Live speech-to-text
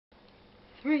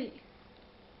3,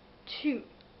 2,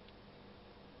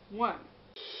 1.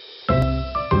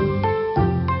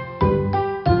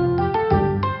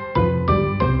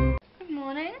 Good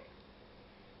morning.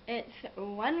 It's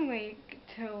 1 week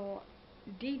till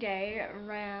D-Day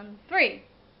round 3,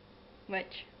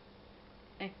 which,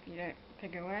 if you don't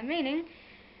figure what I'm meaning,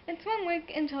 it's 1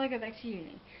 week until I go back to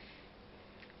uni.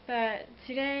 But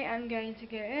today I'm going to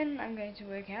go in, I'm going to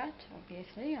work out,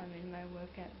 obviously, I'm in my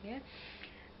workout gear.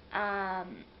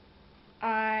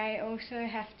 I also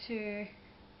have to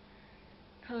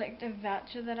collect a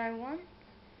voucher that I want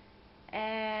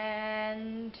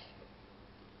and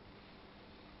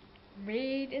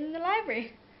read in the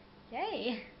library.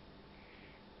 Yay!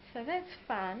 So that's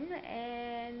fun,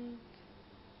 and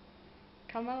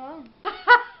come along.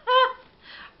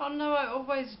 Oh no, I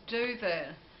always do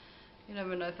that. You know,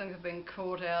 when I think I've been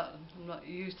caught out, I'm not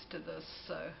used to this,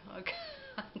 so I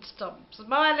can't stop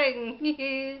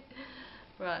smiling.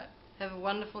 Right, have a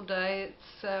wonderful day.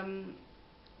 It's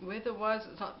weather-wise,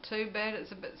 it's not too bad.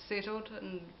 It's a bit settled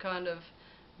and kind of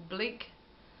bleak,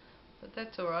 but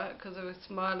that's alright because I was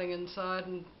smiling inside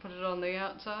and put it on the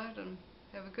outside. And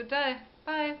have a good day.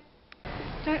 Bye.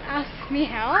 Don't ask me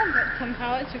how, but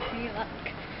somehow it took me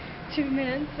like 2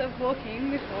 minutes of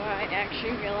walking before I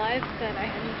actually realized that I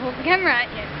hadn't pulled the camera out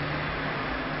yet.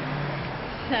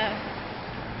 So,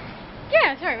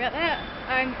 yeah, sorry about that.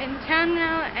 I'm in town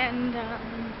now, and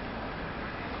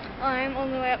I'm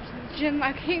on the way up to the gym.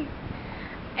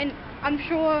 And I'm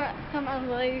sure some other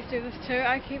ladies do this too,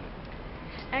 I keep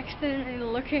accidentally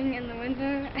looking in the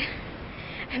window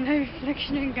and my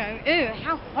reflection and going, ew,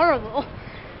 how horrible.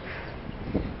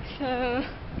 So,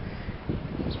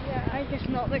 yeah, I guess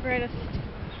not the greatest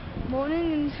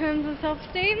morning in terms of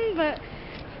self-esteem, but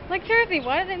like seriously,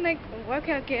 why do they make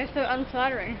workout gear so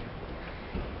unflattering?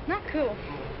 Not cool.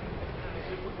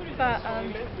 But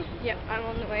yeah, I'm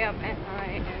on the way up and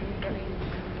I am going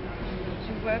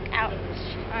to work out.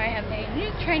 I have a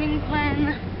new training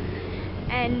plan,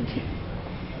 and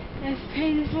as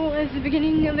painful as the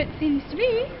beginning of it seems to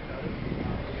be,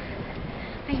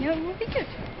 I know it will be good.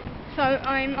 So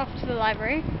I'm off to the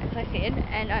library, as I said,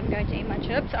 and I'm going to eat my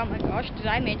chips. Oh my gosh, did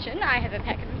I mention I have a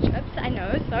packet of chips? I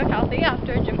know, so healthy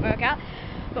after a gym workout,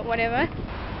 but whatever.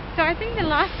 So I think the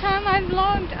last time I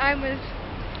vlogged, I was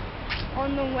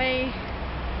on the way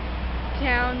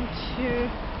down to,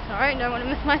 sorry, don't want to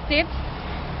miss my steps.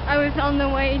 I was on the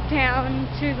way down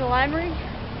to the library.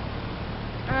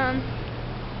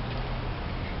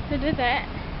 So did that.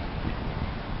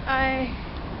 I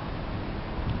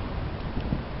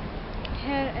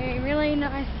had a really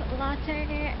nice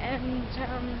latte, and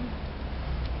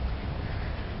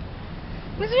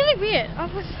it was really weird. I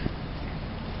was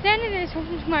standing there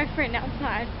talking to my friend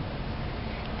outside,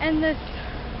 and this,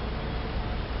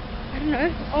 I don't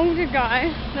know, older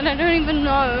guy that I don't even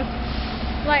know,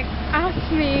 like,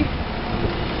 asked me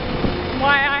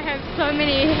why I have so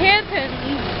many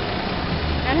hairpins,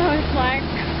 and I was like,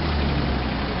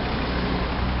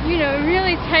 you know,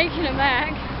 really taken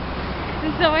aback.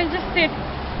 And so I just said,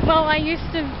 well,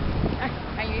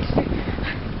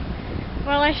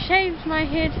 well, I shaved my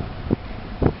head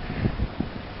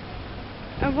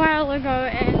a while ago,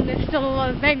 and there's still a lot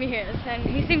of baby hairs, and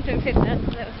he seemed to accept that,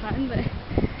 so that was fine. But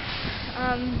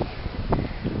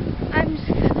I'm just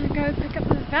gonna go pick up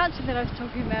this voucher that I was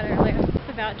talking about earlier,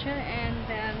 the voucher, and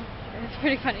it's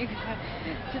pretty funny because I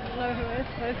didn't know who I was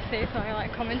supposed to see, so I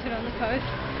like commented on the post,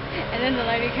 and then the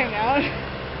lady came out.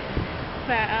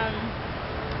 But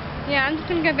yeah, I'm just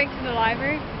gonna go back to the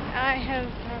library. I have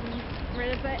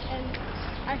read a bit, and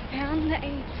I found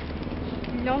a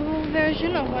novel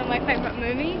version of one of my favourite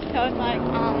movies, so I was like,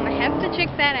 I have to check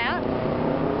that out.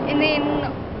 And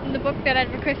then the book that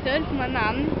I'd requested for my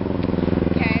mum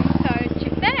came, so I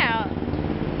checked that out.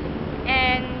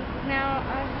 And now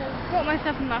I have bought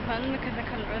myself a muffin because I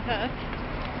couldn't resist.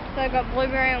 So I got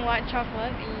blueberry and white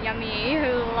chocolate, yummy,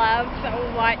 who loves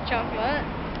white chocolate,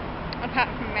 apart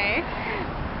from me.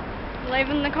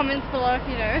 Leave in the comments below if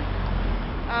you do.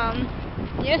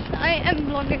 Yes, I am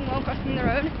vlogging while crossing the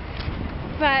road,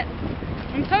 but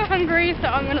I'm so hungry, so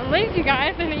I'm gonna leave you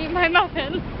guys and eat my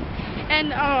muffin.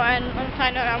 And and on a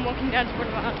side note, I'm walking down to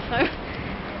Boulevard, so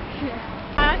yeah.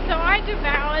 So I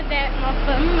devoured that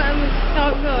muffin. It was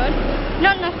so good.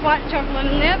 Not enough white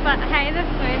chocolate in there, but hey, there's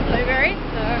plain blueberries,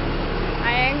 so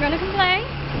I ain't gonna complain.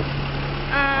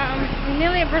 I'm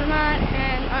nearly at Boulevard,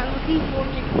 and I'm looking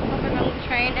forward to hopping on the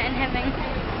train and having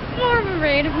more of a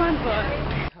read of my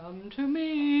book. Come to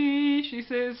me, she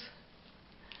says.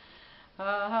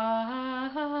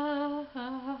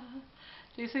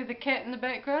 Do you see the cat in the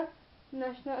background?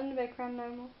 No, she's not in the background no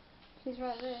more. She's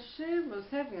right there. She was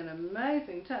having an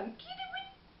amazing time.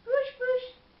 Push,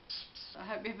 push. I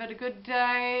hope you've had a good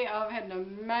day. I've had an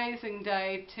amazing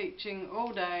day teaching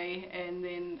all day and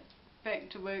then back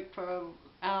to work for an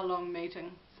hour-long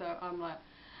meeting. So I'm like,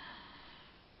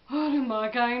 what am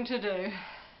I going to do?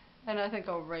 And I think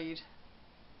I'll read.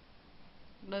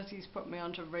 Lizzie's put me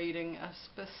onto reading a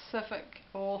specific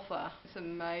author. It's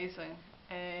amazing.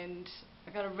 And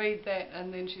I've got to read that,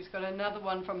 and then she's got another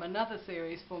one from another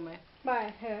series for me.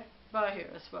 By her. By her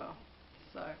as well.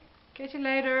 So, catch you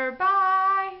later.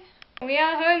 Bye! We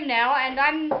are home now, and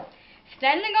I'm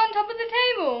standing on top of the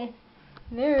table.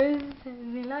 There is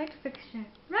the light fixture.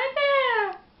 Right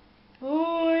there!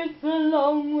 Oh, it's a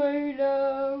long way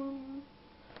down.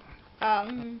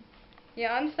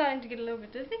 Yeah, I'm starting to get a little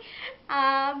bit dizzy.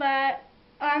 But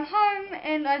I'm home,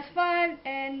 and I survived,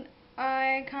 and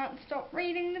I can't stop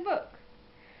reading the book.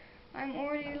 I'm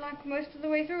already like most of the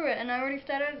way through it, and I already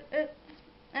started it,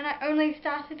 and I only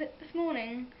started it this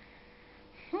morning.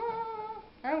 Oh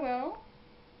well.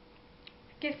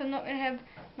 Guess I'm not going to have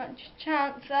much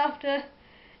chance after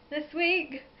this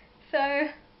week. So,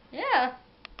 yeah.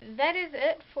 That is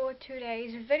it for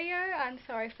today's video. I'm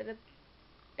sorry for the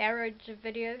barrage of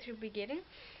videos you'll be getting.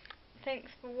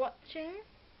 Thanks for watching.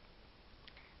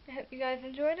 I hope you guys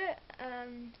enjoyed it.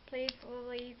 Please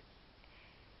leave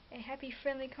a happy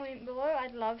friendly comment below.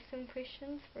 I'd love some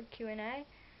questions for Q&A.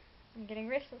 I'm getting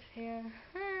restless here.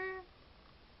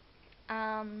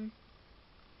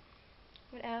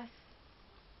 What else?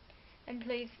 And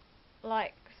please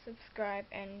like, subscribe,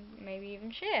 and maybe even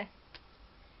share.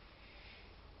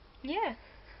 Yeah.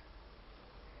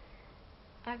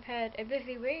 I've had a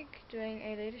busy week doing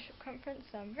a leadership conference,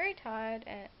 so I'm very tired,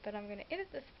 but I'm going to edit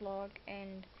this vlog,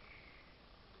 and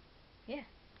yeah.